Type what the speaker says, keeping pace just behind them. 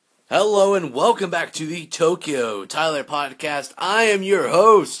Hello and welcome back to the Tokyo Tyler podcast. I am your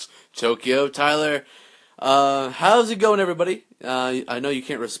host, Tokyo Tyler. How's it going, everybody? I know you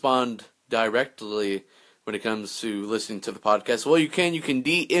can't respond directly when it comes to listening to the podcast. Well, you can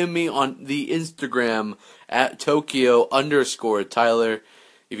DM me on the Instagram at Tokyo_Tyler.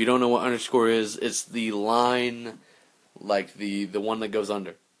 If you don't know what underscore is, it's the line, like the one that goes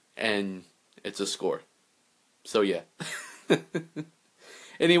under, and it's a score. So yeah.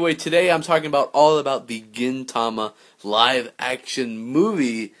 Anyway, today I'm talking all about the Gintama live action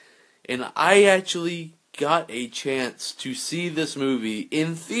movie, and I actually got a chance to see this movie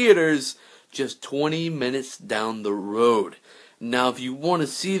in theaters just 20 minutes down the road. Now, if you want to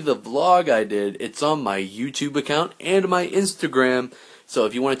see the vlog I did, it's on my YouTube account and my Instagram, so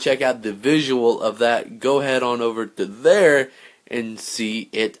if you want to check out the visual of that, go ahead on over to there and see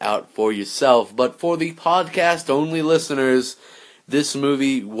it out for yourself. But for the podcast-only listeners, this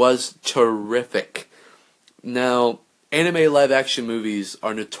movie was terrific. Now, anime live-action movies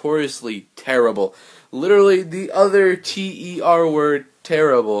are notoriously terrible. Literally, the other T-E-R word,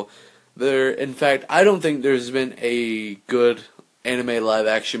 terrible. In fact, I don't think there's been a good anime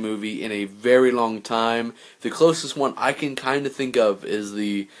live-action movie in a very long time. The closest one I can kind of think of is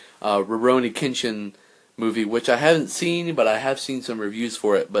the Rurouni Kenshin movie, which I haven't seen, but I have seen some reviews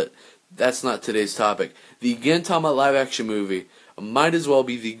for it, but that's not today's topic. The Gintama live-action movie might as well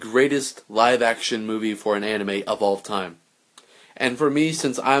be the greatest live-action movie for an anime of all time. And for me,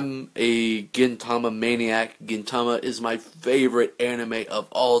 since I'm a Gintama maniac, Gintama is my favorite anime of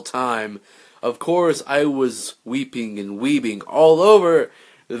all time. Of course, I was weeping and weeping all over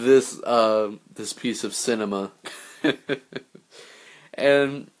this piece of cinema.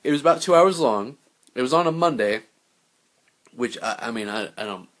 And it was about 2 hours long. It was on a Monday, which I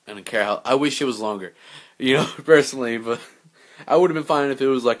don't care how. I wish it was longer, personally, but I would have been fine if it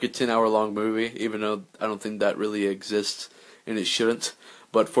was like a 10-hour long movie, even though I don't think that really exists, and it shouldn't.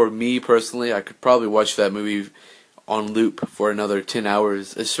 But for me personally, I could probably watch that movie on loop for another 10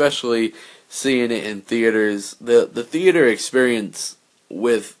 hours, especially seeing it in theaters. The theater experience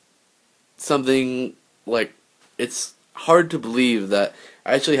with something like, it's hard to believe that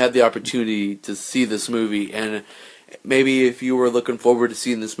I actually had the opportunity to see this movie, and maybe if you were looking forward to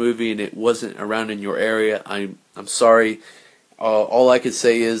seeing this movie and it wasn't around in your area, I'm sorry. All I could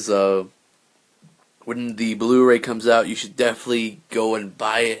say is, when the Blu-ray comes out, you should definitely go and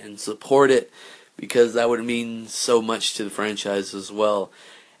buy it and support it, because that would mean so much to the franchise as well.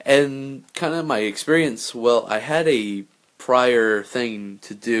 And kind of my experience, well, I had a prior thing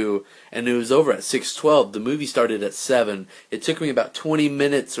to do, and it was over at 6:12. The movie started at 7. It took me about 20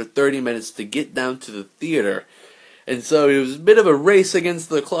 minutes or 30 minutes to get down to the theater. And so it was a bit of a race against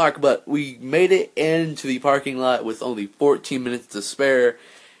the clock, but we made it into the parking lot with only 14 minutes to spare.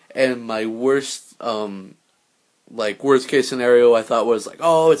 And my worst case scenario I thought was like,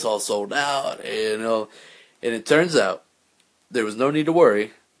 oh, it's all sold out, And it turns out there was no need to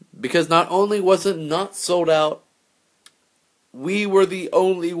worry, because not only was it not sold out, we were the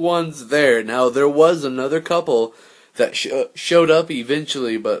only ones there. Now, there was another couple that showed up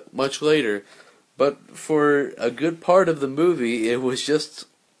eventually, but much later. But for a good part of the movie, it was just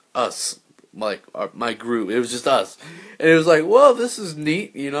us, like my group. It was just us, and it was like, well, this is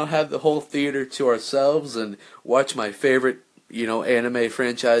neat, have the whole theater to ourselves and watch my favorite, anime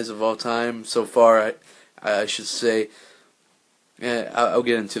franchise of all time so far. I should say. I'll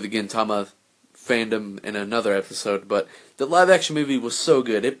get into the Gintama fandom in another episode, but the live-action movie was so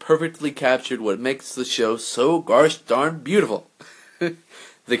good. It perfectly captured what makes the show so gosh darn beautiful.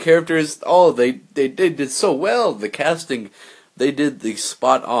 The characters, they did so well. The casting, they did the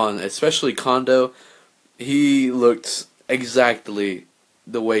spot on, especially Kondo. He looked exactly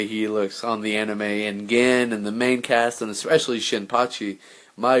the way he looks on the anime, and Gen and the main cast, and especially Shinpachi.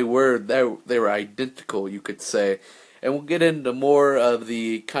 My word, they were identical, you could say. And we'll get into more of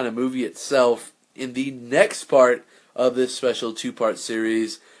the kind of movie itself in the next part of this special 2-part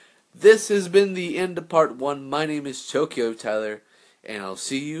series. This has been the end of part 1. My name is Tokyo Tyler, and I'll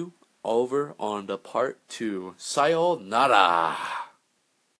see you over on the part 2. Sayonara.